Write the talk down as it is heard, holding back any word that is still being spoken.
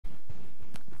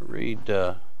read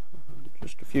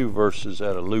just a few verses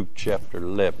out of Luke chapter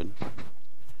 11.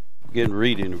 Begin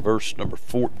reading in verse number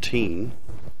 14.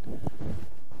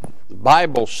 The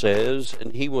Bible says,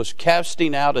 "And he was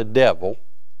casting out a devil,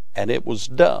 and it was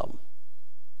dumb.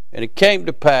 And it came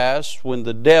to pass, when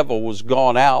the devil was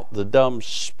gone out, the dumb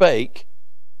spake,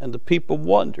 and the people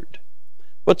wondered.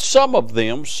 But some of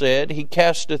them said, He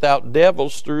casteth out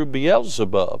devils through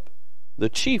Beelzebub, the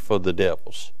chief of the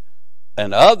devils.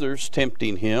 And others,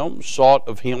 tempting him, sought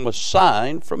of him a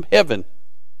sign from heaven.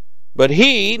 But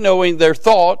he, knowing their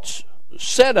thoughts,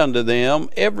 said unto them,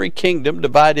 Every kingdom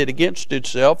divided against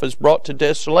itself is brought to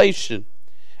desolation,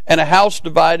 and a house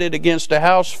divided against a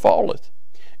house falleth.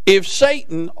 If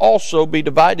Satan also be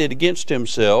divided against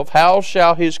himself, how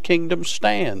shall his kingdom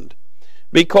stand?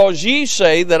 Because ye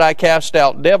say that I cast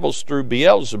out devils through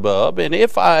Beelzebub, and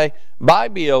if I by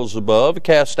Beelzebub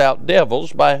cast out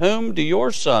devils, by whom do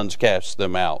your sons cast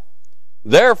them out?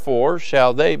 Therefore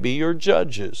shall they be your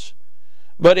judges.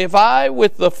 But if I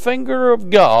with the finger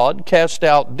of God cast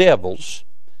out devils,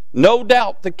 no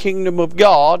doubt the kingdom of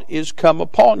God is come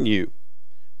upon you.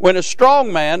 When a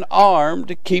strong man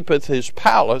armed keepeth his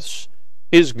palace,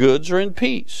 his goods are in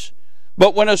peace.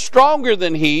 But when a stronger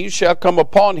than he shall come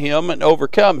upon him and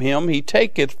overcome him, he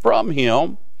taketh from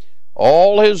him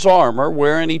all his armor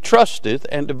wherein he trusteth,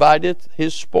 and divideth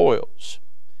his spoils.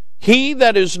 He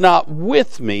that is not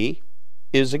with me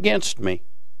is against me,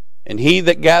 and he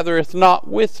that gathereth not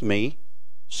with me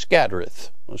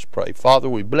scattereth." Let's pray. Father,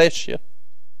 we bless you.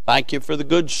 Thank you for the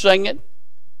good singing.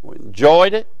 We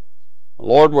enjoyed it.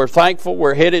 Lord, we're thankful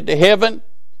we're headed to heaven.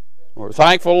 We're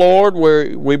thankful, Lord,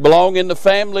 we belong in the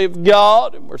family of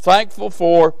God, and we're thankful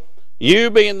for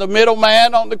you being the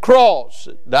middleman on the cross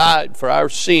that died for our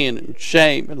sin and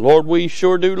shame. And Lord, we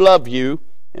sure do love you,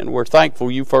 and we're thankful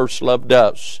you first loved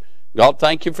us. God,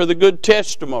 thank you for the good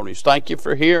testimonies. Thank you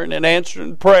for hearing and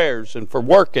answering prayers, and for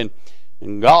working,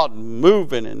 and God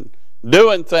moving and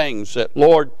doing things that,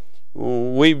 Lord,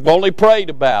 we've only prayed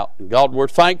about. And God, we're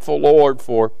thankful, Lord,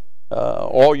 for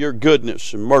all your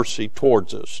goodness and mercy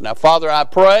towards us. Now, Father, I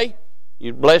pray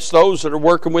you bless those that are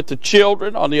working with the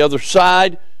children on the other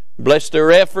side. Bless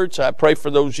their efforts. I pray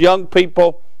for those young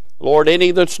people. Lord,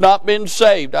 any that's not been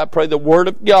saved, I pray the Word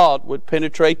of God would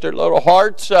penetrate their little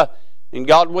hearts. And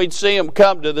God, we'd see them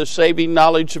come to the saving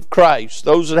knowledge of Christ.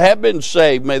 Those that have been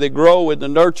saved, may they grow in the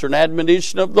nurture and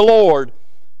admonition of the Lord.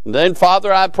 And then,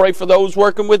 Father, I pray for those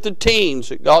working with the teens,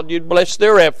 that God, you'd bless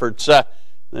their efforts.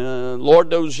 Lord,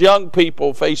 those young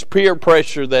people face peer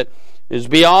pressure that is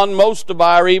beyond most of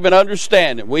our even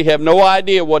understanding. We have no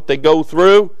idea what they go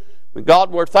through. But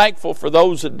God, we're thankful for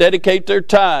those that dedicate their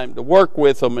time to work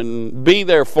with them and be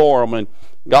there for them. And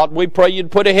God, we pray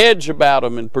you'd put a hedge about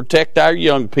them and protect our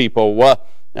young people.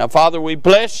 Now, Father, we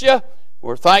bless you.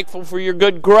 We're thankful for your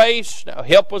good grace. Now,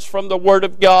 help us from the Word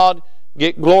of God.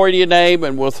 Get glory to your name,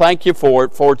 and we'll thank you for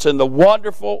it. For it's in the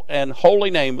wonderful and holy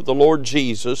name of the Lord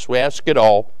Jesus we ask it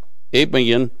all.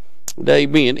 Amen and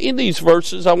amen. In these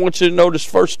verses, I want you to notice,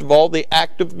 first of all, the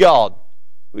act of God.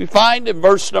 We find in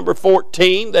verse number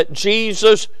 14 that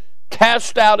Jesus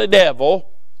cast out a devil,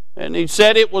 and he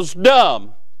said it was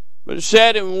dumb. But it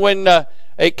said, and when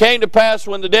it came to pass,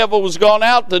 when the devil was gone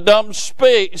out, the dumb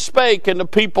spake, and the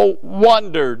people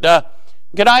wondered.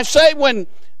 Can I say, when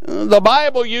the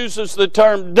Bible uses the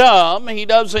term dumb, he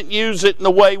doesn't use it in the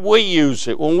way we use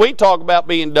it. When we talk about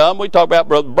being dumb, we talk about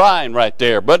Brother Brian right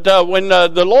there. But when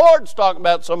the Lord's talking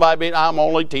about somebody being, I'm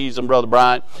only teasing Brother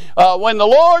Brian. When the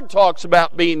Lord talks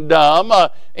about being dumb,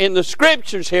 in the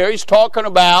Scriptures here, he's talking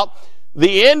about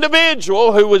the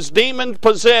individual who was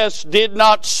demon-possessed did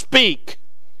not speak.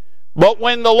 But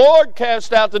when the Lord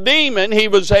cast out the demon, he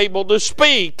was able to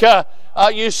speak.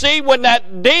 You see, when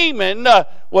that demon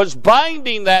was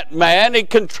binding that man, it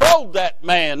controlled that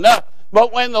man.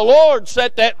 But when the Lord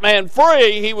set that man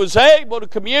free, he was able to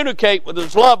communicate with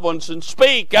his loved ones and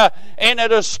speak. And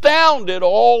it astounded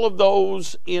all of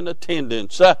those in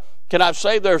attendance. Can I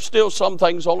say there are still some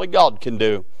things only God can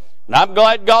do? And I'm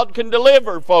glad God can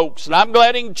deliver folks. And I'm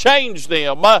glad he can change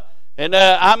them. And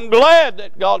I'm glad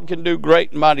that God can do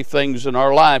great and mighty things in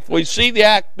our life. We see the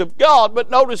act of God, but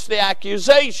notice the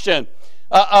accusation.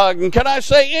 Can I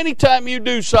say, anytime you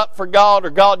do something for God or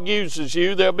God uses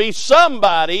you, there'll be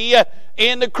somebody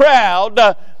in the crowd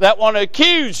that want to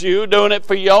accuse you, doing it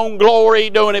for your own glory,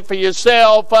 doing it for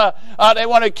yourself. They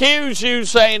want to accuse you,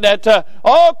 saying that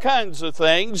all kinds of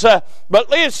things. But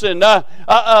listen,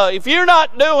 if you're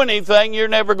not doing anything, you're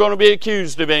never going to be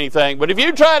accused of anything. But if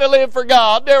you try to live for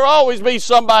God, there will always be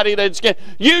somebody that's going to...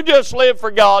 You just live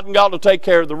for God, and God will take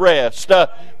care of the rest.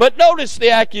 But notice the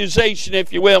accusation,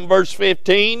 if you will, in verse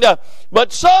 15.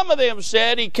 But some of them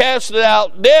said, he casted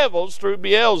out devils through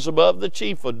Beelzebub, the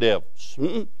chief of devils.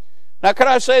 Now, can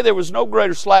I say there was no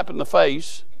greater slap in the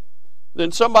face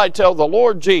than somebody tell the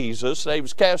Lord Jesus that he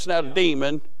was casting out a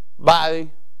demon by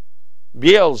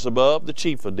Beelzebub, the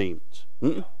chief of demons.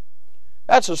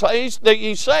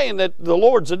 He's saying that the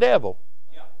Lord's a devil.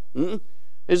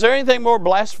 Is there anything more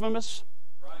blasphemous?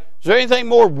 Is there anything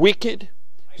more wicked?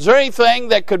 Is there anything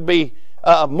that could be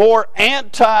more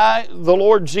anti the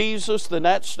Lord Jesus than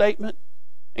that statement?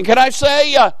 And can I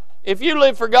say, if you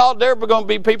live for God, there are going to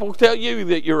be people who tell you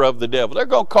that you're of the devil. They're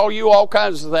going to call you all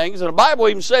kinds of things. And the Bible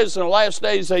even says in the last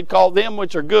days they'd call them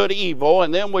which are good evil,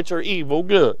 and them which are evil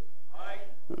good.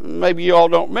 Maybe you all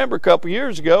don't remember, a couple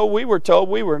years ago, we were told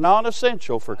we were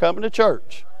non-essential for coming to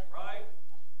church.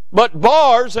 But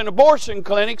bars and abortion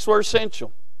clinics were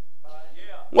essential.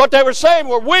 What they were saying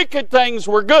were wicked things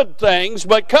were good things,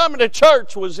 but coming to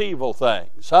church was evil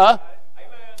things.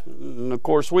 And of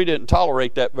course, we didn't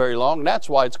tolerate that very long, and that's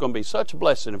why it's going to be such a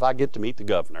blessing if I get to meet the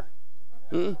governor.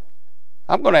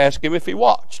 I'm going to ask him if he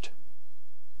watched.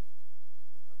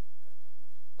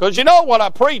 Because you know what I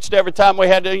preached every time we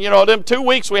had to, them 2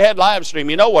 weeks we had live stream,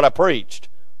 you know what I preached.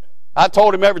 I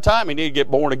told him every time he needed to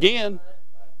get born again.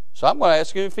 So I'm going to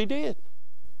ask him if he did.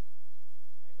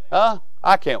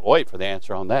 I can't wait for the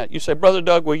answer on that. You say, Brother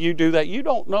Doug, will you do that? You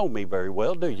don't know me very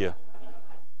well, do you?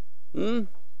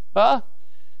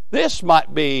 This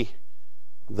might be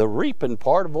the reaping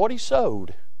part of what he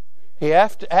sowed. He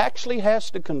actually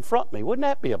has to confront me. Wouldn't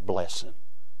that be a blessing?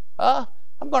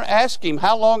 I'm going to ask him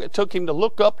how long it took him to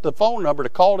look up the phone number to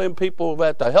call them people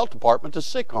at the health department that's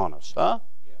sick on us.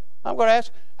 I'm going to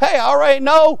ask, hey, I already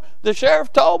know the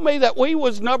sheriff told me that we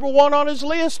was number one on his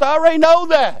list. I already know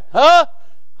that. I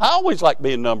always like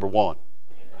being number one.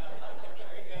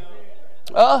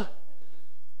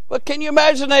 But can you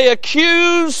imagine they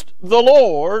accused the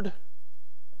Lord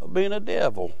of being a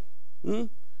devil?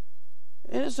 Isn't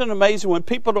it amazing when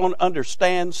people don't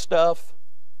understand stuff,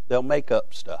 they'll make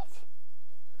up stuff.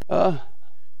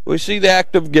 We see the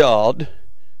act of God.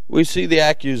 We see the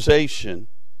accusation.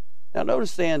 Now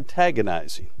notice the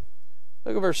antagonizing.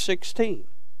 Look at verse 16.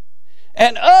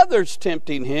 And others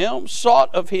tempting him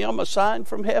sought of him a sign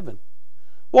from heaven.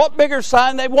 What bigger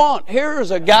sign they want?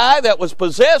 Here's a guy that was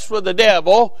possessed with the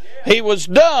devil. He was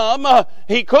dumb.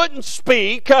 He couldn't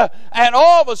speak. And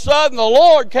all of a sudden the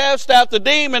Lord cast out the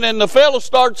demon and the fellow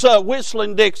starts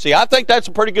whistling Dixie. I think that's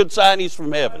a pretty good sign he's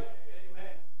from heaven.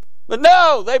 But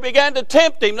no, they began to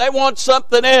tempt him. They want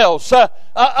something else.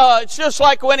 It's just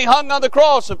like when he hung on the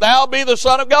cross. If thou be the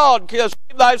Son of God, save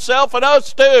thyself and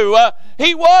us too.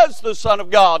 He was the Son of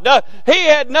God. He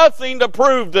had nothing to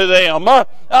prove to them.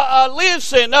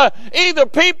 Listen, either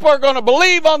people are going to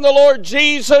believe on the Lord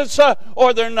Jesus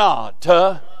or they're not.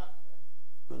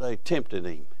 They tempted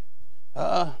him.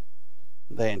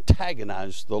 They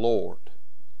antagonized the Lord.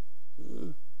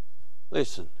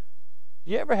 Listen.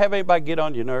 Do you ever have anybody get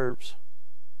on your nerves?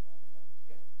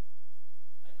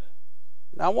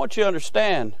 Now I want you to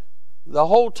understand, the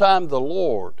whole time the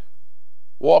Lord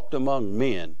walked among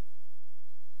men,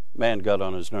 man got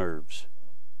on his nerves.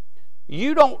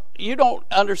 You don't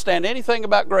understand anything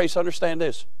about grace. Understand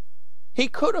this. He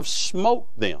could have smote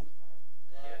them.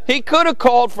 He could have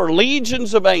called for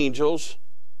legions of angels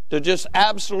to just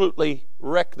absolutely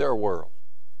wreck their world.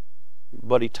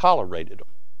 But he tolerated them.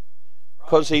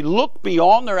 Because he looked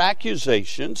beyond their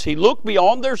accusations, he looked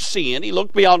beyond their sin, he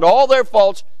looked beyond all their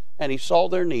faults, and he saw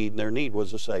their need, and their need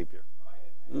was a Savior.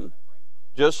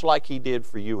 Just like he did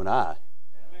for you and I,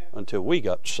 until we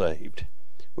got saved.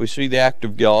 We see the act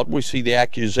of God, we see the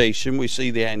accusation, we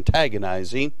see the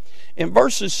antagonizing. In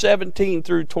verses 17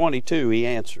 through 22, he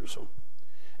answers them.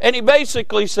 And he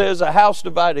basically says, a house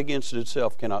divided against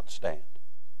itself cannot stand.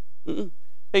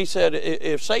 He said,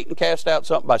 if Satan cast out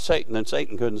something by Satan, then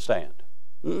Satan couldn't stand.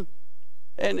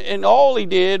 And all he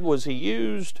did was he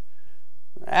used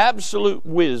absolute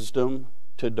wisdom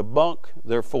to debunk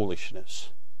their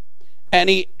foolishness. And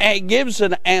he gives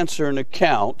an answer, an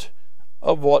account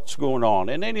of what's going on.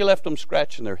 And then he left them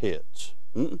scratching their heads.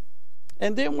 And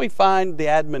then we find the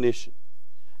admonition.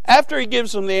 After he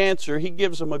gives them the answer, he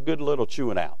gives them a good little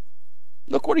chewing out.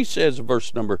 Look what he says in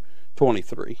verse number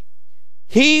 23.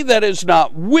 He that is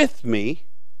not with me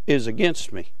is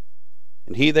against me.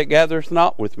 and he that gathereth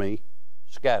not with me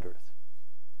scattereth.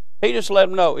 He just let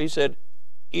them know. He said,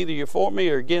 either you're for me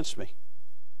or against me.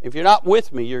 If you're not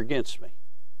with me, you're against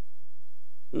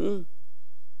me.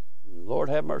 Lord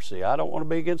have mercy. I don't want to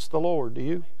be against the Lord, do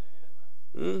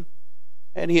you?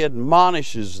 And he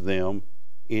admonishes them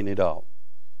in it all.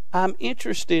 I'm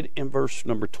interested in verse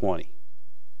number 20.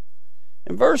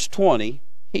 In verse 20,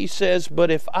 he says, but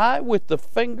if I with the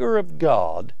finger of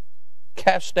God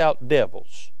cast out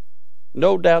devils,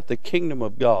 no doubt the kingdom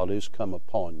of God is come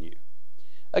upon you.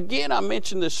 Again, I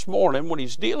mentioned this morning, when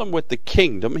he's dealing with the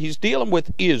kingdom, he's dealing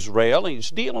with Israel, and he's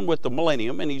dealing with the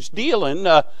millennium, and he's dealing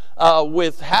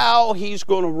with how he's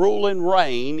going to rule and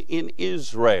reign in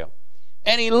Israel.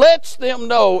 And he lets them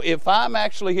know, if I'm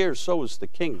actually here, so is the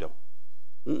kingdom.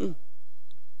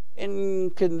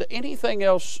 And can anything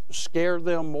else scare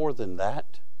them more than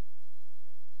that?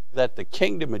 That the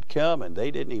kingdom had come and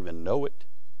they didn't even know it?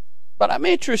 But I'm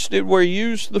interested where he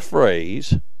used the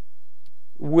phrase,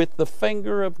 with the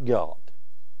finger of God.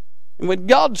 And with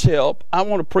God's help, I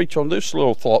want to preach on this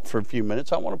little thought for a few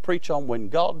minutes. I want to preach on when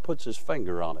God puts his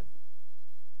finger on it.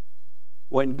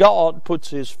 When God puts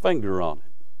his finger on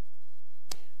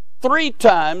it. 3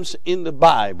 times in the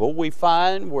Bible we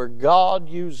find where God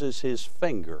uses his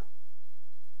finger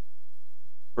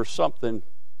for something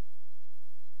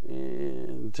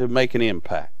to make an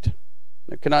impact.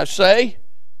 Now, can I say,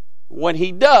 when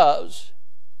he does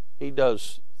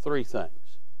 3 things.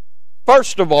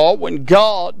 First of all, when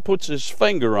God puts his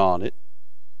finger on it,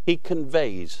 he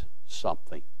conveys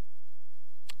something.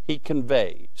 He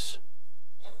conveys.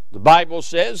 The Bible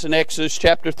says in Exodus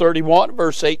chapter 31,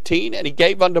 verse 18, and he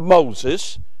gave unto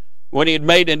Moses, when he had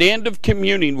made an end of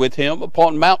communing with him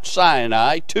upon Mount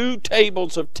Sinai, 2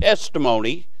 tables of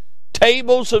testimony,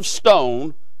 tables of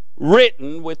stone,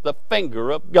 written with the finger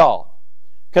of God.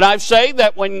 Can I say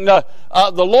that when the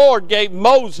Lord gave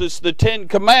Moses the 10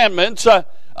 Commandments, the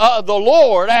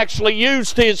Lord actually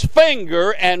used his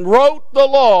finger and wrote the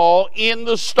law in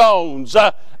the stones,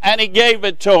 and he gave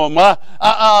it to him.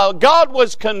 God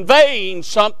was conveying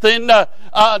something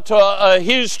to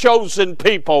his chosen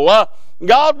people.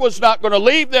 God was not going to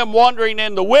leave them wandering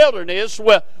in the wilderness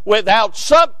without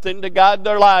something to guide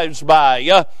their lives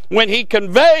by. When he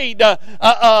conveyed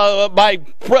by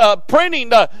printing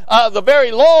the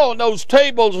very law on those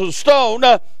tables of stone,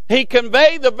 he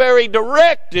conveyed the very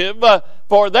directive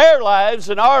for their lives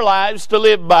and our lives to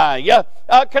live by.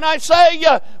 Can I say,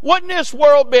 wouldn't this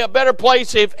world be a better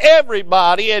place if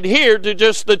everybody adhered to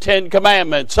just the 10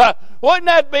 Commandments? Wouldn't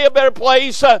that be a better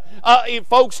place if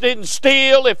folks didn't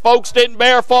steal, if folks didn't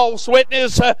bear false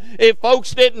witness, if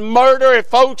folks didn't murder, if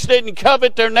folks didn't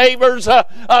covet their neighbor's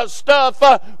stuff?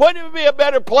 Wouldn't it be a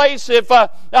better place if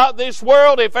this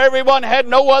world, if everyone had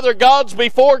no other gods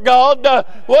before God?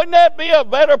 Wouldn't that be a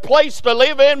better place to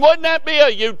live in? Wouldn't that be a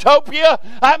utopia?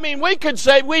 I mean, we could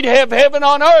say we'd have heaven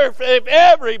on earth if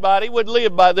everybody would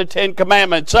live by the 10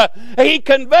 Commandments. He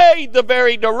conveyed the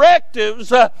very directives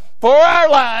for our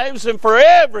lives and for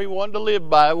everyone to live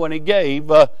by when he gave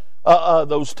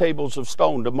those tables of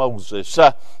stone to Moses.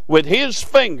 With his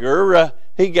finger,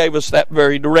 he gave us that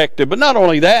very directive. But not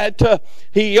only that,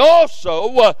 he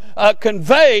also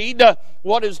conveyed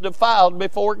what is defiled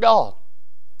before God.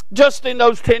 Just in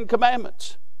those 10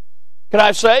 Commandments. Can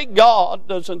I say, God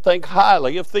doesn't think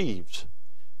highly of thieves.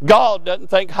 God doesn't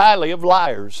think highly of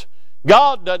liars.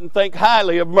 God doesn't think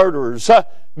highly of murderers.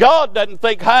 God doesn't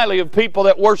think highly of people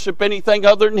that worship anything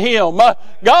other than him.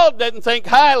 God doesn't think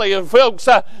highly of folks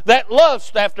that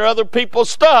lust after other people's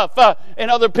stuff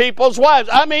and other people's wives.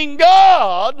 I mean,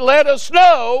 God let us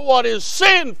know what is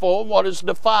sinful and what is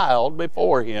defiled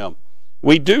before him.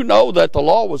 We do know that the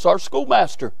law was our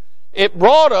schoolmaster. It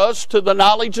brought us to the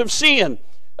knowledge of sin.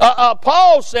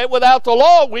 Paul said without the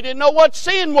law we didn't know what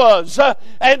sin was.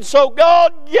 And so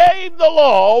God gave the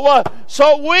law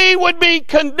so we would be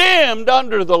condemned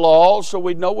under the law, so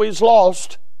we'd know we was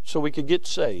lost, so we could get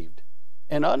saved.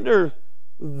 And under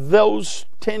those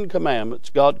 10 Commandments,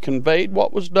 God conveyed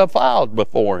what was defiled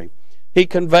before him. He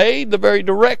conveyed the very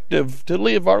directive to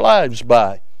live our lives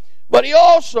by. But he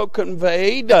also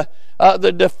conveyed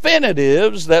the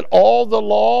definitives that all the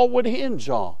law would hinge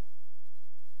on.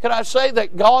 Can I say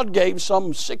that God gave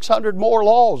some 600 more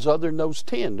laws other than those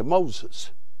 10 to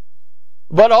Moses?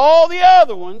 But all the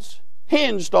other ones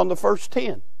hinged on the first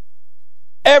 10.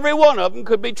 Every one of them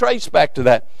could be traced back to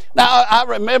that. Now, I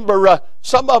remember,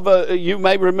 some of you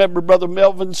may remember Brother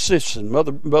Melvin Sisson.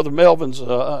 Brother Melvin's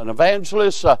an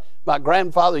evangelist. My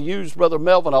grandfather used Brother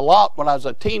Melvin a lot when I was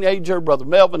a teenager. Brother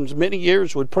Melvin's many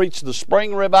years would preach the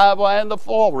spring revival and the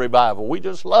fall revival. We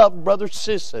just loved Brother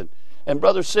Sisson. And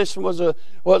Brother Sisson was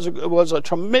a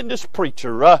tremendous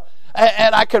preacher.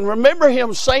 And I can remember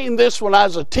him saying this when I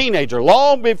was a teenager,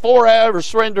 long before I ever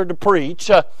surrendered to preach.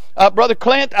 Brother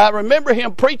Clint, I remember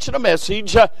him preaching a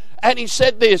message, and he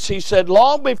said this. He said,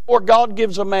 long before God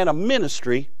gives a man a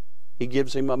ministry, He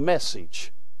gives him a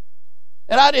message.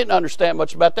 And I didn't understand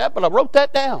much about that, but I wrote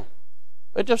that down.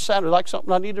 It just sounded like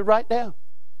something I needed to write down.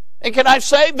 And can I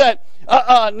say that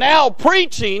now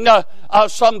preaching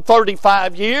some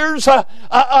 35 years,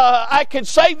 I can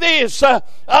say this,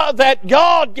 that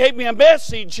God gave me a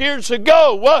message years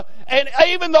ago. And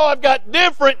even though I've got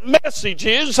different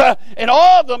messages, and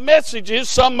all the messages,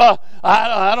 some,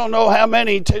 I don't know how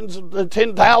many,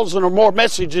 10,000 or more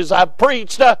messages I've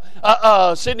preached.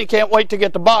 Sydney can't wait to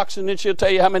get the box, and then she'll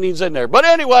tell you how many's in there. But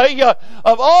anyway,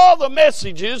 of all the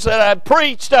messages that I've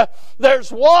preached,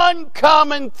 there's one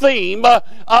common theme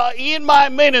in my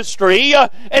ministry,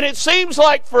 and it seems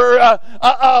like for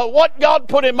what God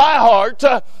put in my heart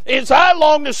is I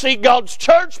long to see God's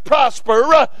church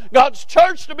prosper, God's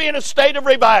church to be in a state of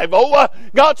revival,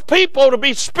 God's people to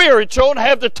be spiritual and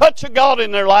have the touch of God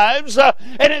in their lives.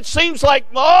 And it seems like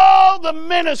all the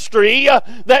ministry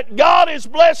that God has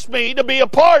blessed me to be a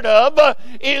part of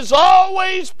is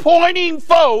always pointing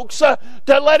folks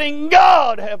to letting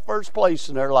God have first place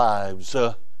in their lives.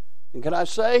 And can I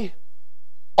say,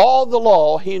 all the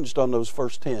law hinged on those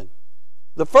first 10.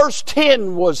 The first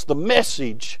 10 was the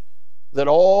message that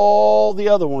all the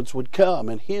other ones would come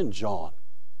and hinge on.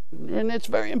 And it's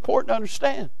very important to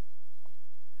understand.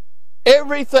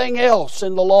 Everything else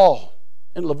in the law,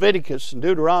 in Leviticus and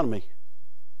Deuteronomy,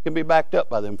 can be backed up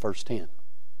by them first 10.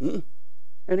 And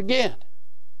again,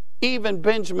 even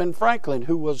Benjamin Franklin,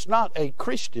 who was not a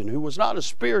Christian, who was not a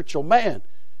spiritual man,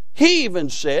 he even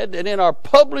said that in our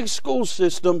public school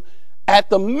system, at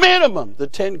the minimum, the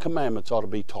 10 Commandments ought to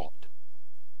be taught.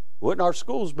 Wouldn't our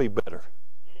schools be better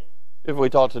if we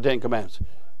taught the 10 Commandments?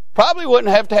 Probably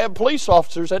wouldn't have to have police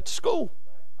officers at the school.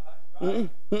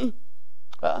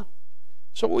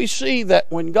 So we see that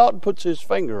when God puts His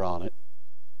finger on it,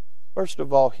 first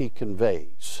of all, He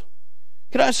conveys.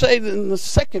 Can I say that in the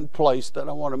second place that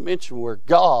I want to mention where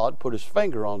God put His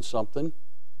finger on something,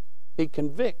 He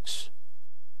convicts.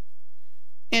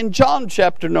 In John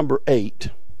chapter number 8,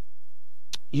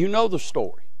 you know the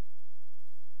story.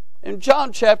 In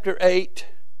John chapter 8,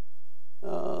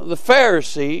 the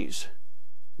Pharisees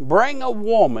bring a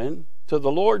woman to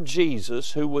the Lord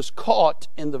Jesus who was caught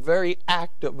in the very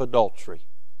act of adultery.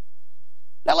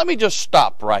 Now let me just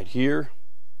stop right here.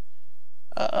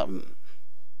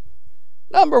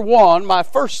 Number one, my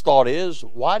first thought is,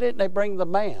 why didn't they bring the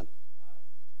man?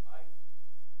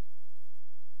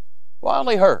 Why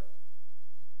only her?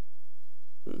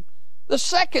 The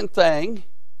second thing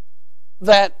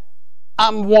that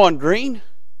I'm wondering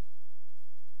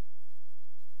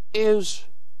is,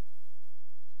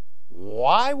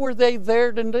 why were they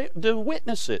there to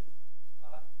witness it?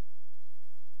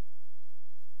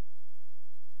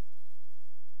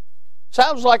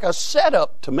 Sounds like a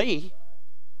setup to me.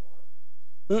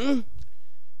 And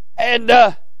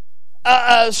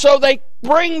so they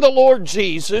bring the Lord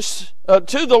Jesus,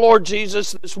 to the Lord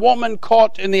Jesus, this woman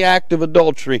caught in the act of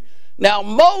adultery. Now,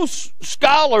 most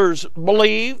scholars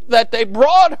believe that they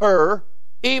brought her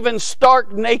even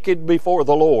stark naked before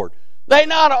the Lord. They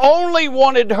not only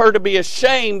wanted her to be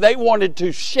ashamed, they wanted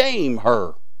to shame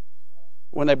her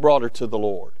when they brought her to the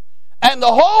Lord. And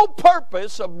the whole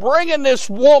purpose of bringing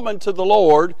this woman to the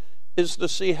Lord is to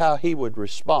see how He would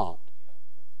respond.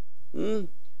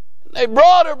 They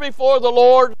brought her before the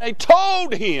Lord. They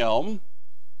told Him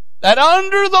that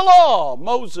under the law,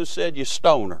 Moses said you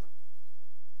stone her.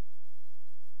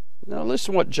 Now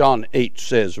listen what John 8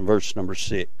 says in verse number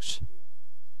 6.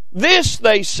 This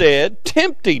they said,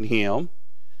 tempting Him,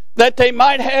 that they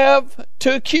might have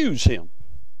to accuse Him.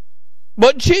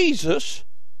 But Jesus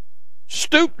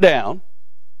stooped down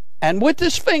and with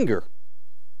His finger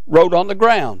wrote on the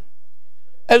ground,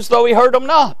 as though He heard them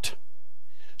not.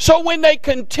 So when they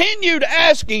continued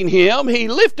asking Him, He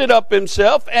lifted up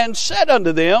Himself and said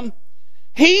unto them,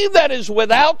 He that is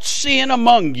without sin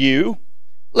among you,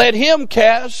 let him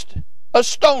cast a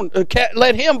stone.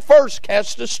 Let him first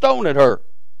cast a stone at her.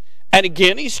 And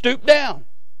again He stooped down,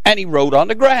 and He wrote on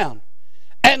the ground.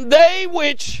 And they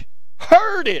which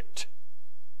heard it.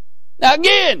 Now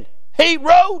again, He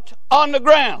wrote on the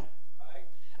ground.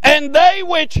 And they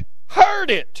which heard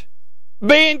it,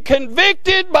 being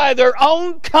convicted by their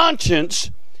own conscience,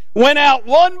 went out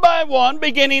one by one,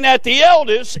 beginning at the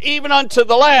eldest, even unto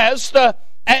the last.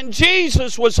 And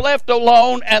Jesus was left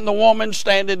alone, and the woman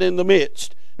standing in the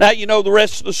midst. Now, you know the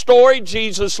rest of the story.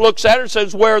 Jesus looks at her and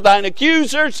says, "Where are thine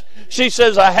accusers?" She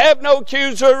says, "I have no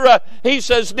accuser." He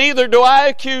says, "Neither do I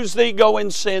accuse thee. Go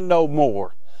and sin no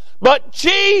more." But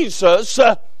Jesus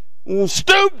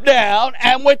stooped down,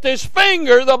 and with his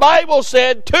finger, the Bible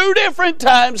said 2 different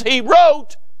times, he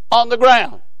wrote on the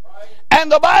ground.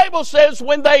 And the Bible says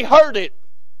when they heard it.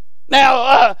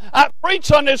 Now, I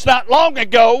preached on this not long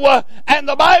ago, and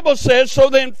the Bible says, so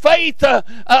then faith, Romans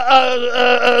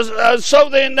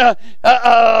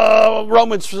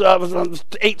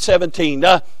 8:17,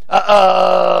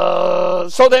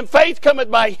 so then faith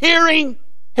cometh by hearing,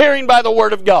 hearing by the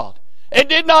Word of God. And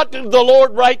did not the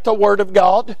Lord write the Word of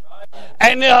God?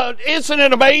 And isn't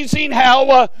it amazing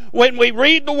how when we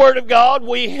read the Word of God,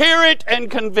 we hear it and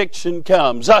conviction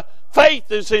comes.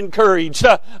 Faith is encouraged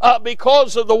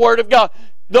because of the Word of God.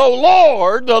 The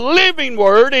Lord, the living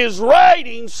Word, is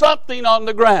writing something on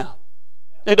the ground.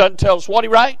 It doesn't tell us what he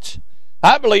writes.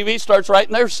 I believe he starts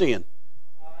writing their sin.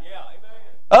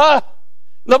 The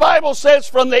Bible says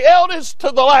from the eldest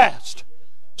to the last.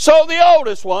 So the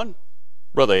oldest one,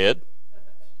 Brother Ed,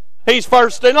 he's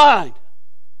first in line.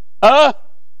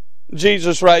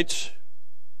 Jesus writes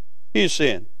his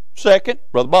sin. Second,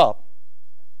 Brother Bob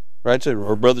writes it,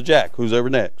 or Brother Jack, who's ever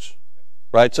next,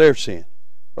 writes their sin,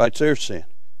 writes their sin,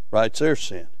 writes their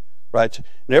sin, writes, and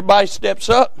everybody steps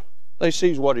up. They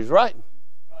sees what he's writing,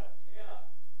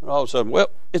 and all of a sudden,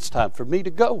 well, it's time for me to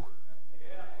go.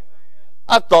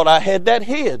 I thought I had that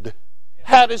hid.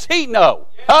 How does he know?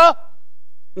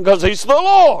 Because he's the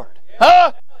Lord.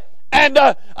 And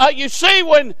you see,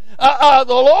 when the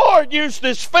Lord used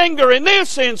his finger in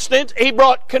this instance, he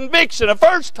brought conviction. The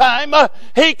first time,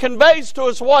 he conveys to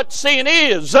us what sin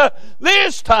is.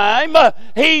 This time,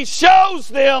 he shows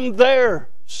them their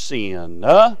sin.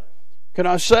 Can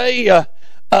I say,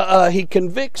 he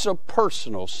convicts of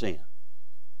personal sin.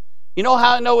 You know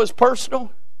how I know it's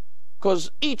personal?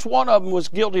 Because each one of them was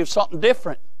guilty of something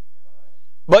different.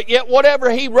 But yet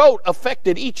whatever he wrote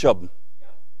affected each of them.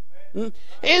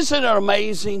 Isn't it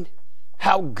amazing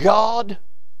how God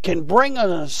can bring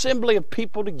an assembly of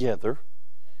people together?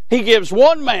 He gives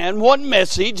one man one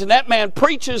message, and that man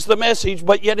preaches the message,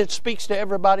 but yet it speaks to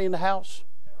everybody in the house.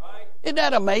 Isn't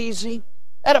that amazing?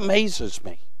 That amazes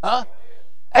me.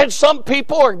 And some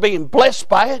people are being blessed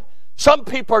by it. Some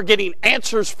people are getting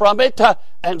answers from it,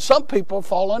 and some people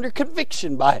fall under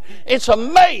conviction by it. It's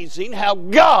amazing how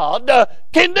God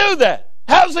can do that.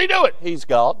 How does he do it? He's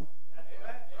God.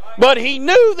 But he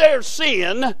knew their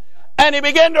sin, and he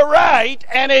began to write,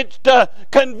 and it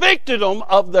convicted them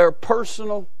of their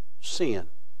personal sin.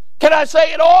 Can I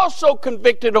say it also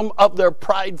convicted them of their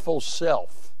prideful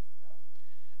self?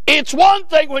 It's one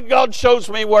thing when God shows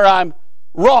me where I'm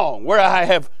wrong, where I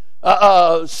have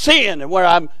sin, and where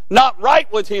I'm not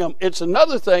right with him. It's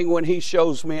another thing when he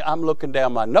shows me I'm looking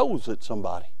down my nose at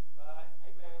somebody.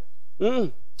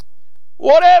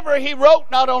 Whatever he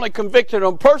wrote not only convicted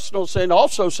on personal sin,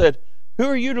 also said, who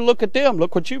are you to look at them?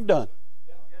 Look what you've done.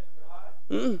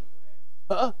 And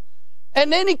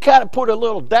then he kind of put a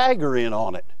little dagger in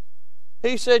on it.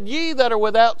 He said, ye that are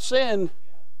without sin,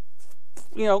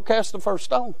 cast the first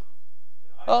stone.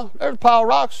 There's a pile of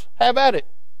rocks. Have at it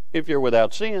if you're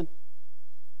without sin.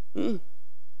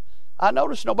 I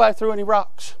noticed nobody threw any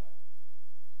rocks.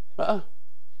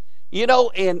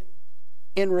 In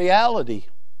reality,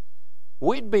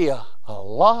 we'd be a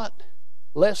lot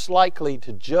less likely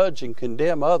to judge and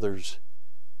condemn others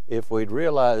if we'd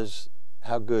realize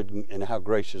how good and how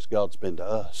gracious God's been to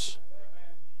us.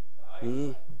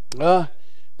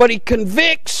 But he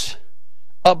convicts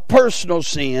of personal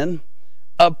sin,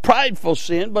 of prideful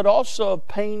sin, but also of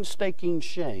painstaking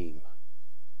shame.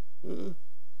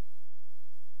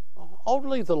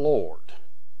 Only the Lord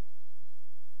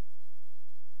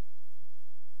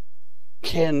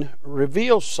can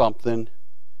reveal something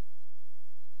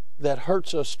that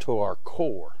hurts us to our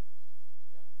core.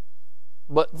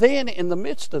 But then in the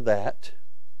midst of that,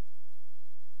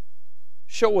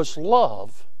 show us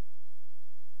love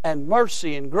and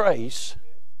mercy and grace,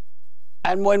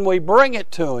 and when we bring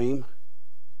it to him,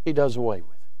 he does away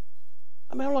with it.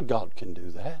 I mean, only God can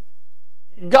do that.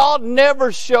 God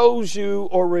never shows you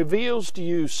or reveals to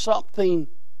you something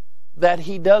that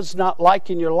he does not like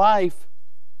in your life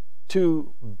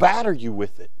to batter you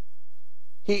with it.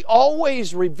 He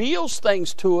always reveals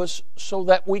things to us so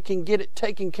that we can get it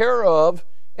taken care of,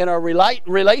 and our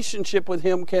relationship with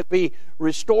him can be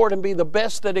restored and be the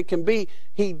best that it can be.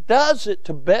 He does it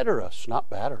to better us, not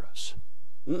batter us.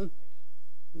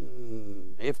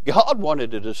 If God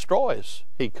wanted to destroy us,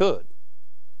 he could.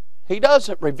 He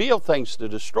doesn't reveal things to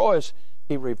destroy us.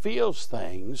 He reveals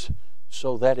things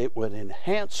so that it would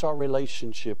enhance our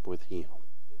relationship with Him.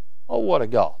 Oh, what a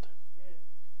God.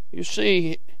 You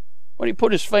see, when He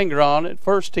put His finger on it,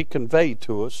 first He conveyed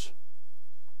to us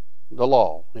the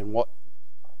law and what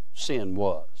sin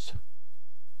was.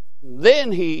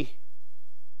 Then He,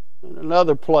 in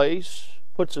another place,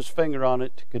 puts His finger on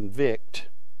it to convict.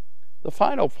 The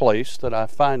final place that I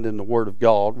find in the Word of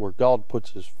God where God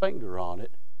puts His finger on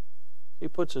it, He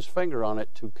puts His finger on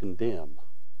it to condemn.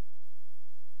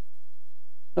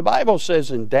 The Bible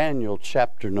says in Daniel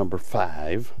chapter number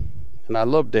 5, and I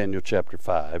love Daniel chapter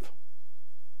 5,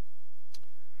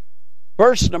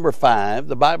 verse number 5,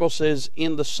 the Bible says,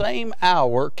 "In the same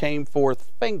hour came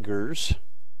forth fingers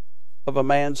of a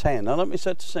man's hand." Now let me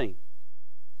set the scene.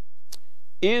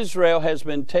 Israel has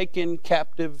been taken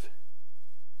captive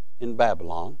in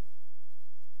Babylon,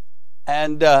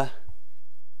 and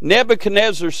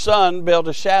Nebuchadnezzar's son,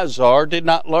 Belteshazzar, did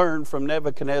not learn from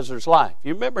Nebuchadnezzar's life.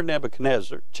 You remember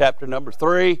Nebuchadnezzar, chapter number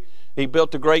 3. He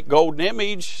built a great golden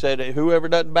image, said whoever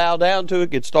doesn't bow down to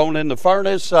it gets thrown in the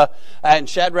furnace. And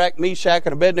Shadrach, Meshach,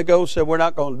 and Abednego said, we're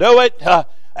not going to do it.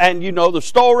 And you know the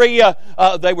story.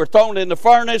 They were thrown in the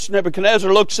furnace.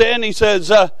 Nebuchadnezzar looks in. He says,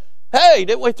 hey,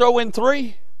 didn't we throw in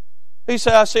 3? He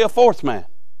said, I see a 4th man.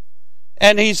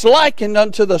 And he's likened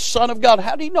unto the Son of God.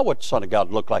 How do you know what the Son of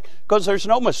God looked like? Because there's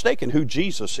no mistaking who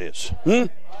Jesus is. And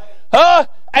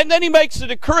then he makes a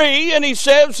decree, and he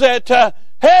says that,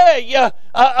 hey,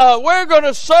 we're going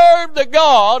to serve the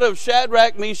God of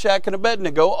Shadrach, Meshach, and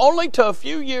Abednego, only to a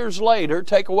few years later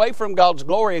take away from God's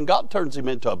glory, and God turns him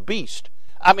into a beast.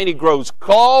 I mean, he grows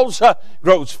claws,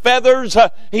 grows feathers,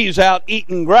 he's out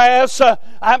eating grass.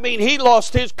 I mean, he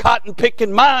lost his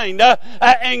cotton-picking mind.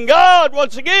 And God,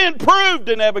 once again, proved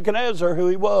to Nebuchadnezzar who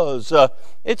he was.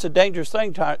 It's a dangerous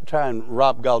thing to try and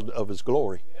rob God of his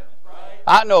glory.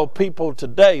 I know people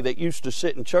today that used to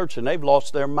sit in church and they've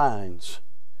lost their minds.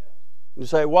 You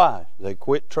say, why? They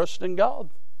quit trusting God.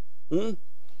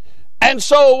 And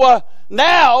so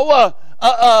now,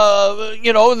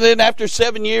 then after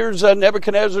 7 years,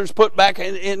 Nebuchadnezzar's put back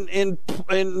in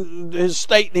his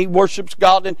state and he worships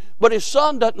God. But his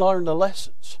son doesn't learn the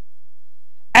lessons.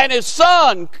 And his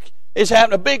son is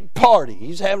having a big party.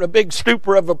 He's having a big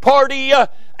stupor of a party.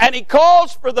 And he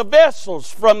calls for the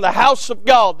vessels from the house of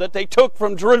God that they took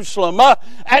from Jerusalem.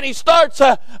 And he starts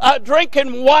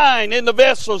drinking wine in the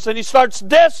vessels. And he starts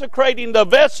desecrating the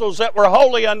vessels that were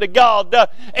holy unto God.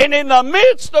 And in the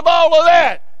midst of all of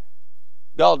that,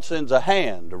 God sends a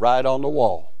hand to write on the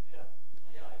wall.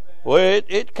 Well,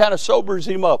 it kind of sobers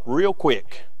him up real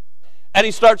quick. And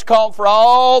he starts calling for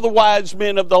all the wise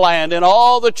men of the land and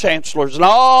all the chancellors and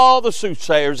all the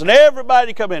soothsayers and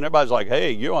everybody come in. Everybody's like,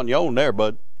 hey, you're on your own there,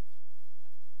 bud.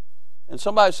 And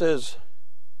somebody says,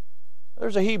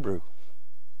 there's a Hebrew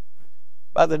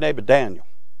by the name of Daniel.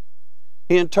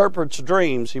 He interprets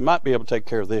dreams. He might be able to take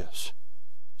care of this.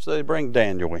 So they bring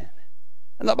Daniel in.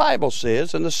 And the Bible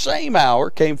says, in the same hour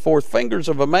came forth fingers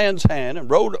of a man's hand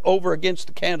and rode over against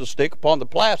the candlestick upon the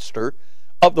plaster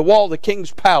of the wall of the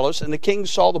king's palace, and the king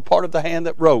saw the part of the hand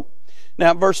that wrote.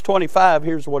 Now, verse 25,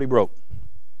 here's what he wrote.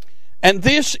 And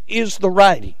this is the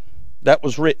writing that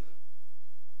was written.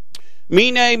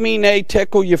 Mene, mene,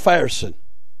 tekel, upharsin.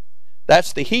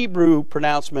 That's the Hebrew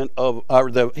pronouncement of,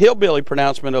 or the hillbilly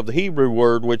pronouncement of the Hebrew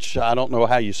word, which I don't know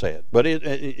how you say it. But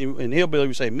in hillbilly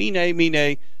we say, mene,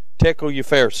 mene, tekel,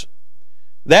 upharsin.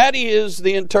 That is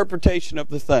the interpretation of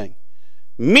the thing.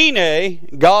 Mene,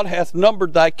 God hath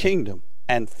numbered thy kingdom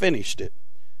and finished it.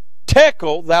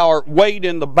 Tekel, thou art weighed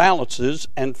in the balances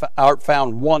and art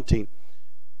found wanting.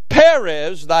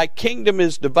 Perez, thy kingdom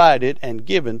is divided and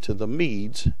given to the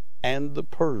Medes and the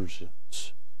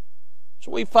Persians.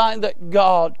 So we find that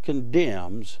God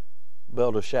condemns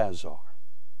Belteshazzar.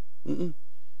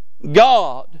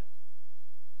 God,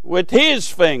 with his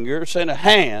finger, sent a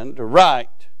hand to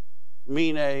write,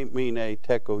 Mene, mene,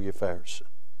 tekel, upharsin.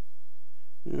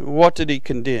 What did he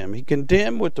condemn? He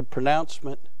condemned with the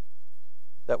pronouncement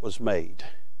that was made.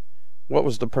 What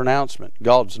was the pronouncement?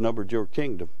 God's numbered your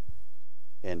kingdom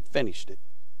and finished it.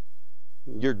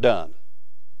 You're done.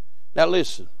 Now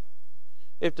listen,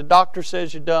 if the doctor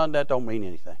says you're done, that don't mean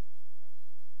anything.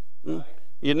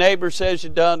 Your neighbor says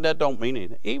you're done, that don't mean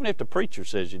anything. Even if the preacher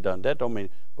says you're done, that don't mean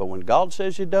anything. But when God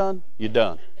says you're done, you're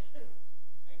done.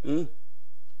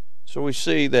 So we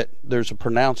see that there's a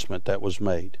pronouncement that was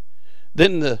made.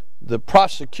 Then the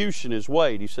prosecution is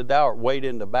weighed. He said, thou art weighed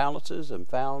in the balances and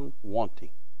found wanting.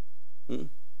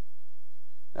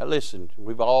 Now listen,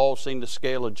 we've all seen the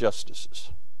scale of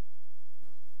justices.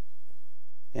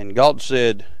 And God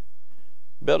said,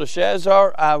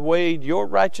 Belteshazzar, I weighed your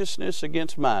righteousness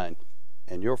against mine,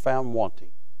 and you're found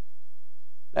wanting.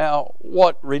 Now,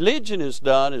 what religion has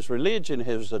done is religion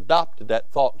has adopted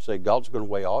that thought and said God's going to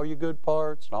weigh all your good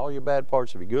parts and all your bad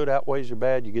parts. If your good outweighs your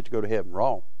bad, you get to go to heaven.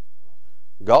 Wrong.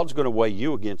 God's going to weigh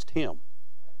you against Him.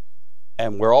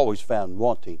 And we're always found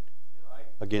wanting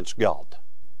against God.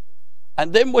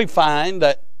 And then we find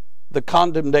that the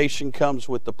condemnation comes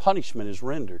with the punishment is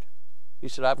rendered. He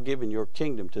said, I've given your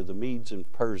kingdom to the Medes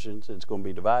and Persians. It's going to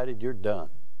be divided. You're done.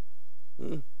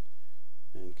 And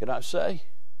can I say,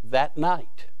 that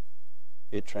night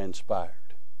it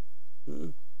transpired.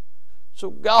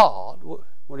 So God,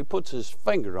 when He puts His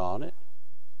finger on it,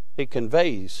 He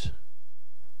conveys,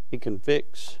 He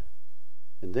convicts,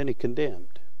 and then He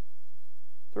condemned.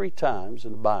 3 times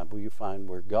in the Bible you find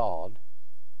where God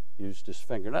used His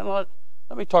finger. Now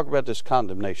let me talk about this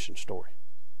condemnation story.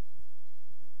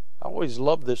 I always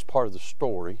love this part of the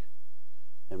story,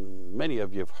 and many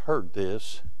of you have heard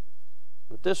this,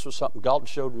 but this was something God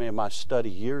showed me in my study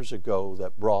years ago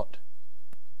that brought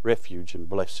refuge and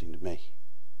blessing to me.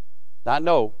 Now I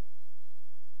know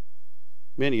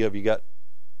many of you got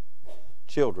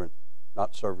children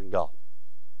not serving God.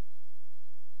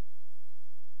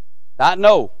 I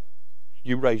know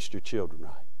you raised your children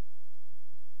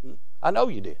right. I know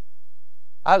you did.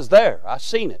 I was there. I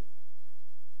seen it.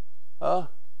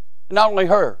 Not only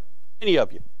her, any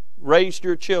of you raised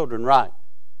your children right.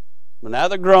 But now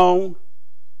they're grown.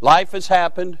 Life has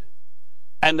happened.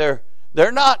 And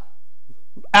they're not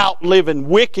out living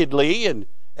wickedly and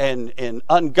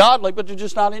ungodly, but they're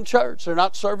just not in church. They're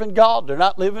not serving God. They're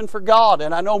not living for God.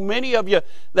 And I know many of you,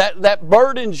 that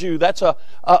burdens you. That's a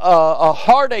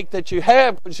heartache that you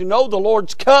have because you know the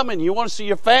Lord's coming. You want to see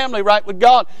your family right with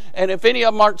God. And if any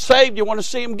of them aren't saved, you want to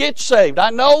see them get saved. I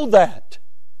know that.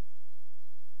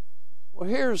 Well,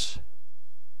 here's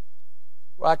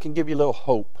where I can give you a little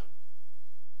hope.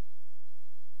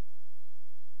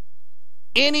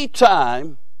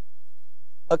 Anytime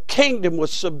a kingdom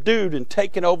was subdued and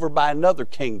taken over by another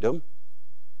kingdom,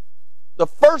 the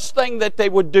first thing that they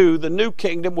would do, the new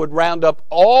kingdom would round up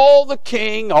all the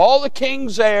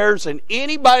king's heirs, and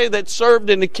anybody that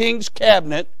served in the king's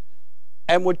cabinet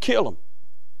and would kill them.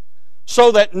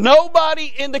 So that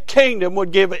nobody in the kingdom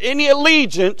would give any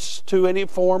allegiance to any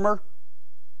former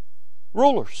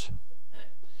rulers.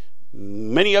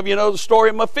 Many of you know the story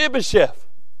of Mephibosheth.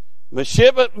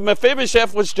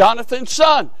 Mephibosheth was Jonathan's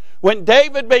son. When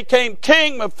David became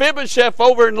king, Mephibosheth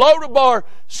over in Lodabar,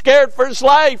 scared for his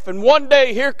life. And one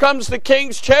day, here comes the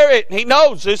king's chariot. And he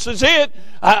knows this is it.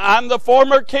 I'm the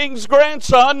former king's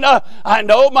grandson. I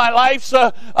know my life's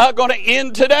going to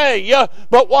end today.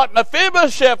 But what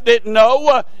Mephibosheth didn't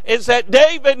know is that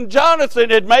David and Jonathan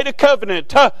had made a covenant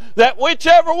that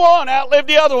whichever one outlived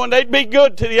the other one, they'd be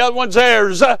good to the other one's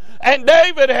heirs. And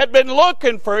David had been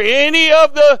looking for any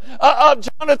of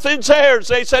Jonathan's heirs.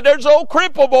 They said, there's an old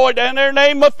cripple boy down there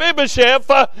named Mephibosheth.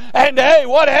 And hey,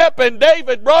 what happened?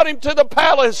 David brought him to the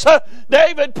palace.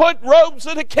 David put robes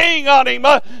of the king on him.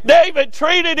 David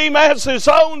treated him as his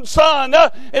own son.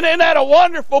 And isn't that a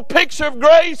wonderful picture of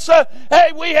grace?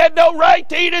 Hey, we had no right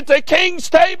to eat at the king's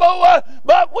table,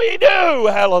 but we do.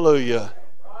 Hallelujah.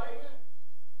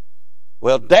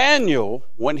 Well, Daniel,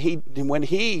 when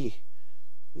he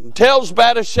tells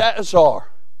Belshazzar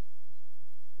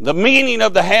the meaning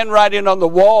of the handwriting on the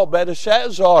wall,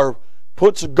 Belshazzar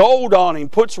puts gold on him,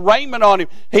 puts raiment on him.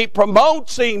 He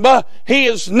promotes him. He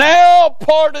is now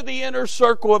part of the inner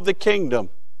circle of the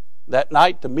kingdom. That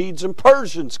night the Medes and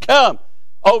Persians come,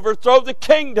 overthrow the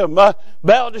kingdom.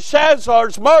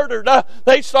 Belshazzar's murdered.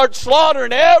 They start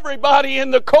slaughtering everybody in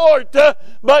the court.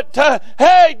 But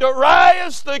hey,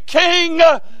 Darius the king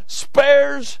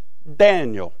spares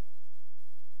Daniel.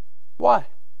 Why?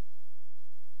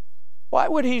 Why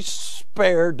would he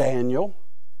spare Daniel?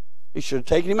 He should have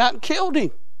taken him out and killed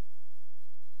him.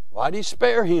 Why did he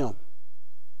spare him?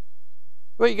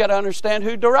 Well, you got to understand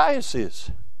who Darius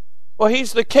is. Well,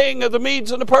 he's the king of the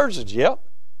Medes and the Persians. Yep.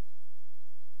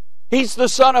 He's the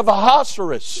son of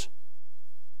Ahasuerus.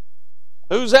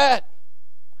 Who's that?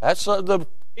 That's the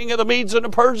king of the Medes and the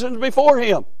Persians before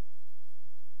him.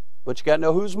 But you got to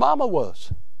know who his mama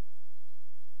was.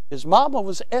 His mama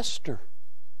was Esther.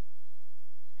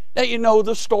 Now you know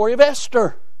the story of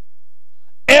Esther.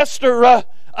 Esther,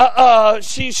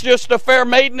 she's just a fair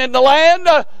maiden in the land.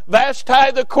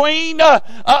 Vashti the queen,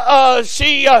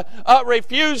 she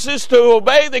refuses to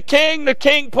obey the king. The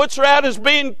king puts her out as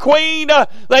being queen.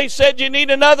 They said you need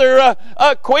another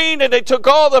queen, and they took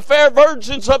all the fair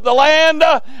virgins of the land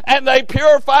and they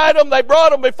purified them. They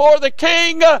brought them before the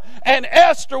king, and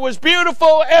Esther was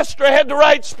beautiful. Esther had the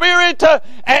right spirit,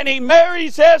 and he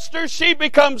marries Esther. She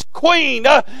becomes queen.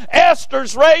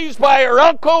 Esther's raised by her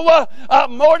uncle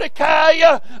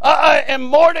Mordecai. And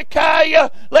Mordecai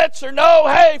lets her know,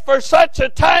 hey, for such a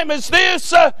time as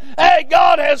this, hey,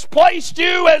 God has placed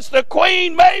you as the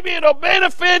queen. Maybe it'll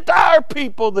benefit our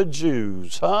people, the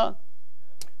Jews, huh?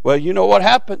 Well, you know what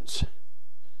happens.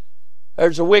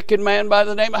 There's a wicked man by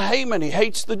the name of Haman. He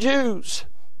hates the Jews.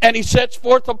 And he sets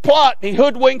forth a plot. He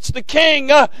hoodwinks the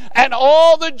king. And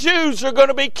all the Jews are going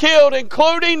to be killed,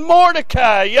 including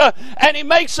Mordecai. And he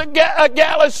makes a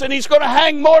gallows, and he's going to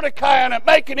hang Mordecai on it,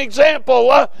 make an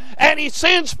example. And he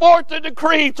sends forth a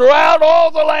decree throughout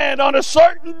all the land on a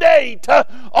certain date.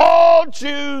 All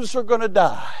Jews are going to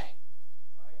die.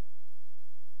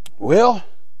 Well,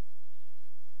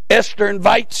 Esther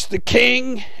invites the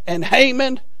king and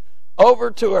Haman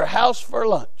over to her house for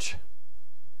lunch.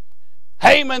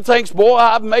 Haman thinks, boy,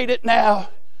 I've made it now.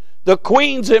 The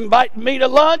queen's inviting me to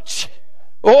lunch.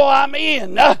 Oh, I'm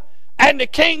in. And the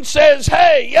king says,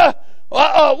 hey,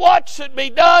 what should be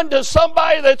done to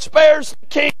somebody that spares the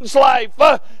king's life?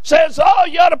 Says, oh,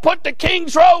 you ought to put the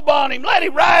king's robe on him. Let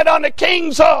him ride on the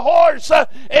king's horse,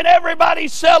 and everybody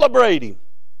celebrate him.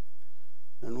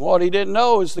 And what he didn't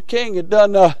know is the king had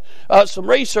done some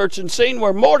research and seen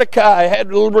where Mordecai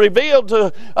had revealed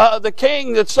to the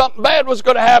king that something bad was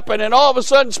going to happen, and all of a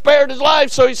sudden spared his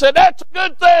life. So he said, that's a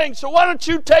good thing. So why don't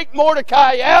you take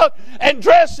Mordecai out and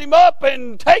dress him up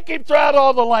and take him throughout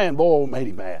all the land? Boy, it made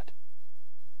him mad.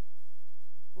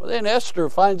 Well, then Esther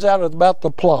finds out about the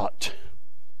plot.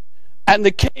 And the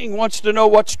king wants to know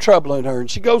what's troubling her. And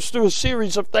she goes through a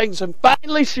series of things, and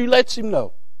finally she lets him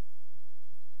know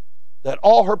that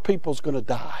all her people's going to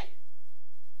die.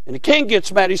 And the king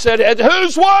gets mad. He said,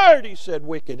 whose word? He said,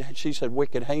 wicked. She said,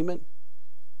 wicked Haman.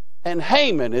 And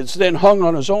Haman is then hung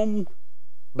on his own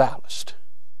ballast.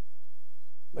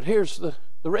 But here's the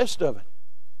rest of it.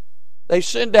 They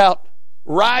send out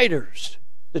riders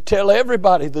to tell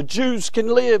everybody the Jews can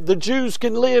live, the Jews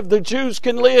can live, the Jews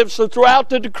can live. So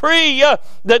throughout the decree,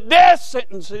 the death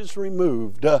sentence is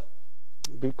removed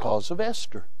because of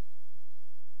Esther.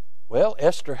 Well,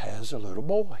 Esther has a little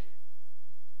boy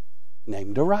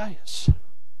named Darius.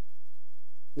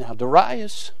 Now,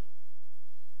 Darius,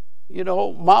 you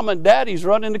know, mom and daddy's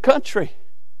running the country.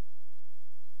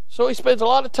 So he spends a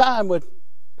lot of time with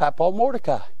Papa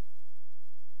Mordecai.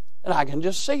 And I can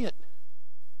just see it.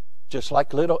 Just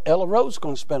like little Ella Rose is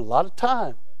going to spend a lot of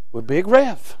time with Big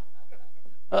Rev.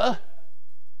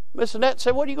 Miss Annette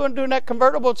said, what are you going to do in that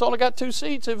convertible? It's only got 2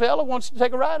 seats. If Ella wants to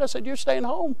take a ride, I said, you're staying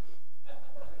home.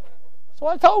 So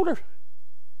I told her.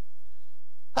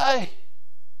 Hey,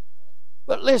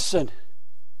 but listen,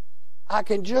 I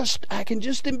can just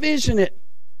envision it.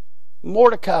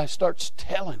 Mordecai starts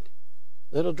telling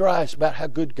little Darius about how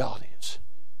good God is,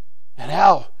 and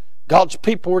how God's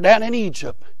people were down in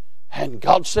Egypt, and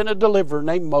God sent a deliverer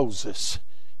named Moses.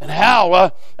 And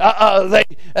how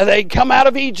they come out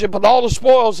of Egypt with all the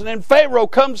spoils, and then Pharaoh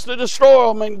comes to destroy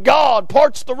them, and God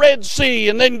parts the Red Sea,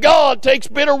 and then God takes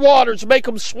bitter waters to make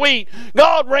them sweet.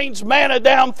 God rains manna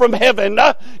down from heaven.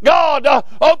 God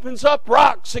opens up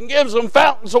rocks and gives them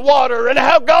fountains of water, and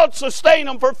how God sustained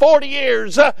them for 40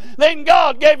 years. Then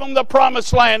God gave them the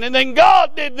promised land, and then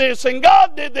God did this, and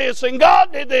God did this, and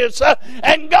God did this,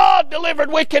 and God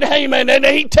delivered wicked Haman, and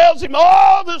he tells him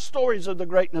all the stories of the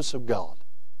greatness of God.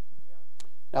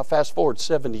 Now fast forward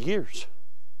 70 years.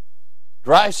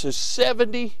 Darius is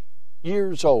 70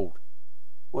 years old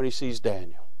when he sees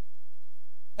Daniel.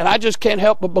 And I just can't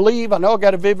help but believe, I know I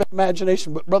got a vivid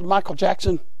imagination, but Brother Michael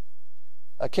Jackson,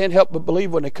 I can't help but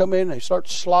believe when they come in and they start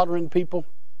slaughtering people,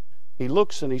 he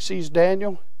looks and he sees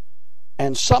Daniel,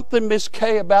 and something Miss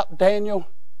Kay about Daniel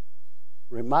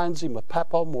reminds him of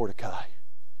Papa Mordecai.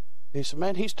 He said,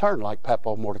 man, he's turned like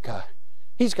Papa Mordecai.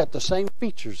 He's got the same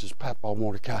features as Papa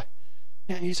Mordecai.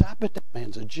 Yeah, he said, I bet that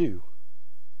man's a Jew.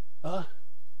 Come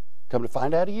to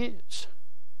find out he is.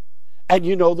 And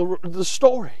you know the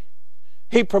story.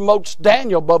 He promotes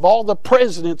Daniel above all the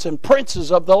presidents and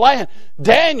princes of the land.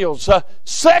 Daniel's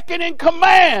second in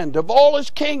command of all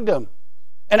his kingdom.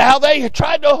 And how they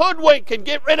tried to hoodwink and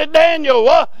get rid of Daniel.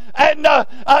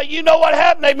 You know what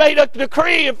happened? They made a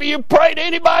decree, if you pray to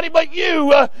anybody but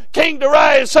you, King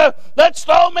Darius, let's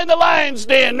throw him in the lion's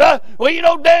den. Well, you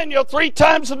know Daniel, 3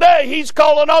 times a day, he's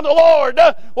calling on the Lord.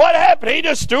 What happened? He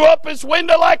just threw up his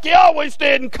window like he always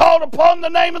did and called upon the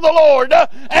name of the Lord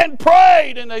and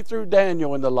prayed. And they threw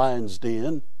Daniel in the lion's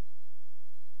den.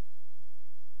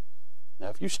 Now,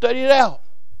 if you study it out,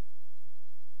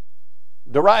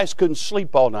 Darius couldn't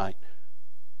sleep all night.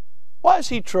 Why is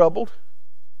he troubled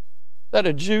that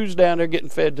a Jew's down there getting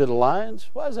fed to the lions?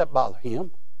 Why does that bother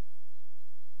him?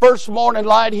 First morning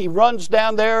light, he runs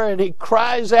down there and he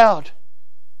cries out.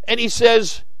 And he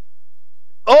says,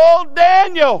 oh,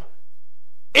 Daniel,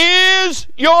 Is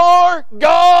your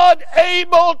God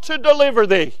able to deliver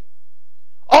thee?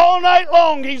 All night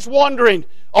long he's wondering,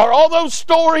 are all those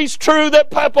stories true that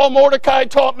Papa Mordecai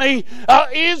taught me?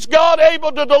 Is God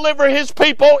able to deliver His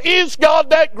people? Is God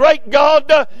that great God?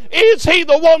 Is He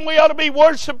the one we ought to be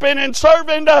worshiping and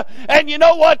serving? And you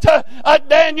know what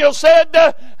Daniel said?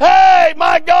 Hey,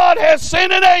 my God has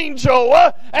sent an angel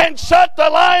and shut the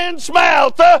lion's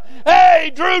mouth.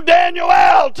 Hey, drew Daniel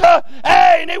out.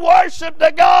 Hey, and he worshiped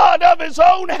the God of his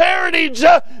own heritage,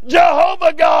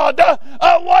 Jehovah God.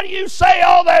 What do you say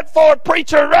all that for,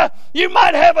 preacher? You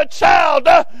might have a child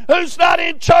who's not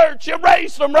in church. You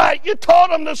raised them right. You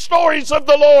taught them the stories of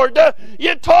the Lord.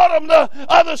 You taught them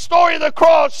the story of the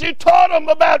cross. You taught them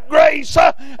about grace.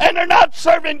 And they're not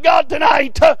serving God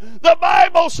tonight. The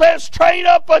Bible says, train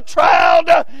up a child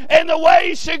in the way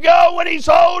he should go. When he's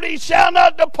old, he shall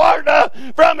not depart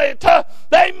from it.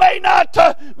 They may not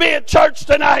be at church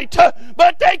tonight,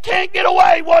 but they can't get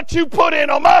away what you put in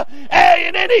them. Hey,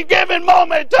 in any given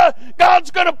moment,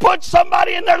 God's going to put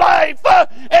somebody in their life,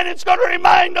 and it's going to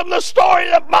remind them the story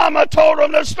that Mama told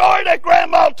them, the story that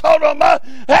Grandma told them.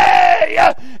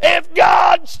 Hey, if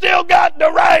God still got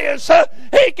Darius,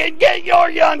 He can get your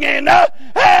youngin'.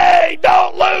 Hey,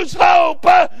 don't lose hope.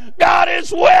 God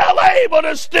is well able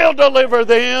to still deliver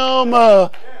them.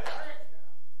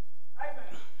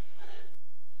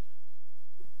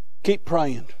 Keep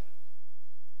praying.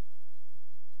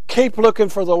 Keep looking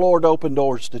for the Lord to open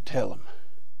doors to tell them.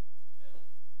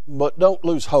 But don't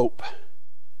lose hope.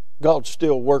 God's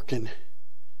still working.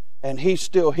 And He's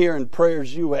still hearing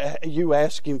prayers you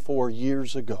asked Him for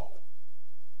years ago.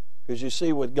 Because you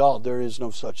see, with God, there is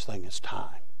no such thing as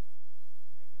time.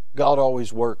 God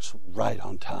always works right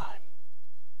on time.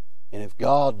 And if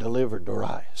God delivered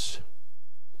Darius,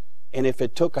 and if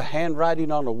it took a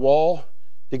handwriting on a wall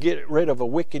to get rid of a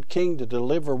wicked king to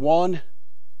deliver one,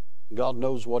 God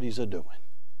knows what He's a-doing.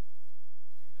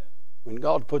 When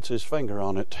God puts His finger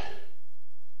on it,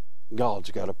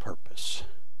 God's got a purpose.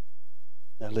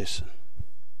 Now listen.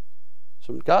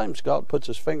 Sometimes God puts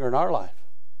His finger in our life.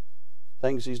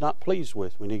 Things He's not pleased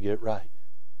with, we need to get it right.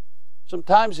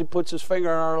 Sometimes He puts His finger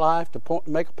in our life to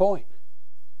make a point.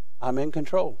 I'm in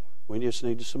control. We just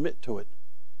need to submit to it.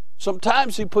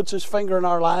 Sometimes He puts His finger in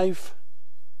our life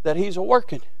that He's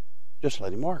a-working. Just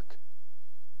let Him work.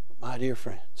 But my dear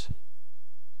friends,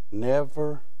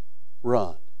 never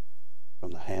run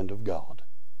from the hand of God.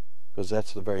 Because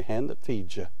that's the very hand that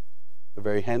feeds you, the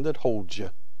very hand that holds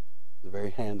you, the very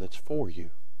hand that's for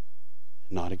you,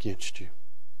 and not against you.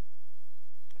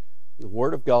 The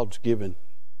Word of God's given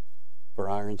for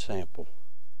iron sample.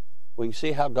 We can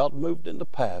see how God moved in the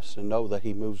past and know that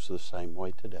He moves the same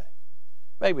way today.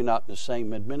 Maybe not in the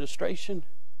same administration,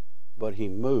 but He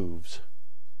moves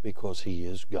because He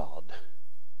is God.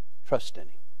 Trust in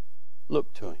Him.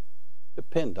 Look to Him.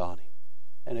 Depend on Him.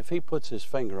 And if He puts His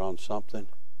finger on something,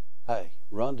 hey,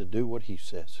 run to do what He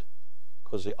says.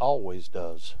 Because He always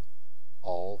does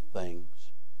all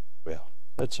things well.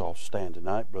 Let's all stand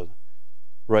tonight, Brother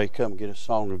Ray. Come get a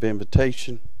song of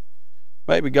invitation.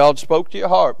 Maybe God spoke to your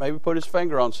heart. Maybe put His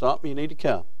finger on something. You need to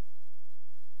come.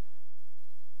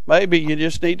 Maybe you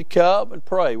just need to come and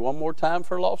pray one more time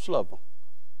for a lost loved one.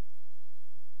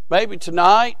 Maybe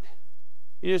tonight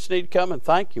you just need to come and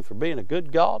thank Him for being a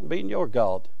good God and being your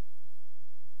God.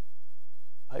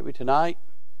 Maybe tonight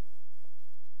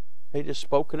He just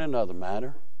spoke in another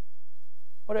manner.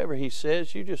 Whatever He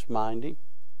says, you just mind Him.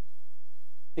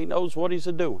 He knows what He's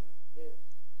a-doing.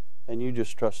 And you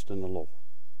just trust in the Lord.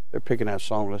 They're picking out a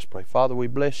song. Let's pray. Father, we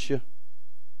bless You.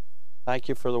 Thank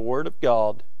You for the Word of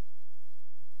God.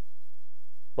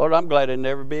 Lord, I'm glad it'll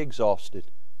never be exhausted.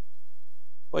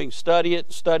 We can study it,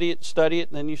 and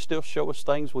then You still show us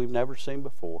things we've never seen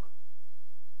before.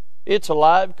 It's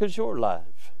alive because You're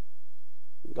alive.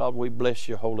 God, we bless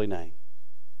Your holy name.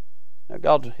 Now,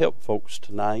 God, help folks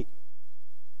tonight.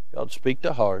 God, speak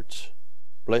to hearts.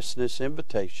 Bless this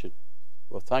invitation.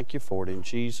 Well, thank You for it. In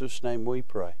Jesus' name we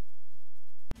pray.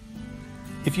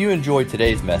 If you enjoyed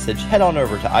today's message, head on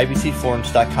over to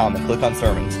ibcflorence.com and click on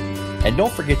sermons. And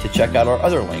don't forget to check out our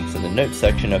other links in the notes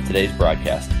section of today's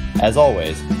broadcast. As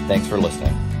always, thanks for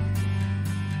listening.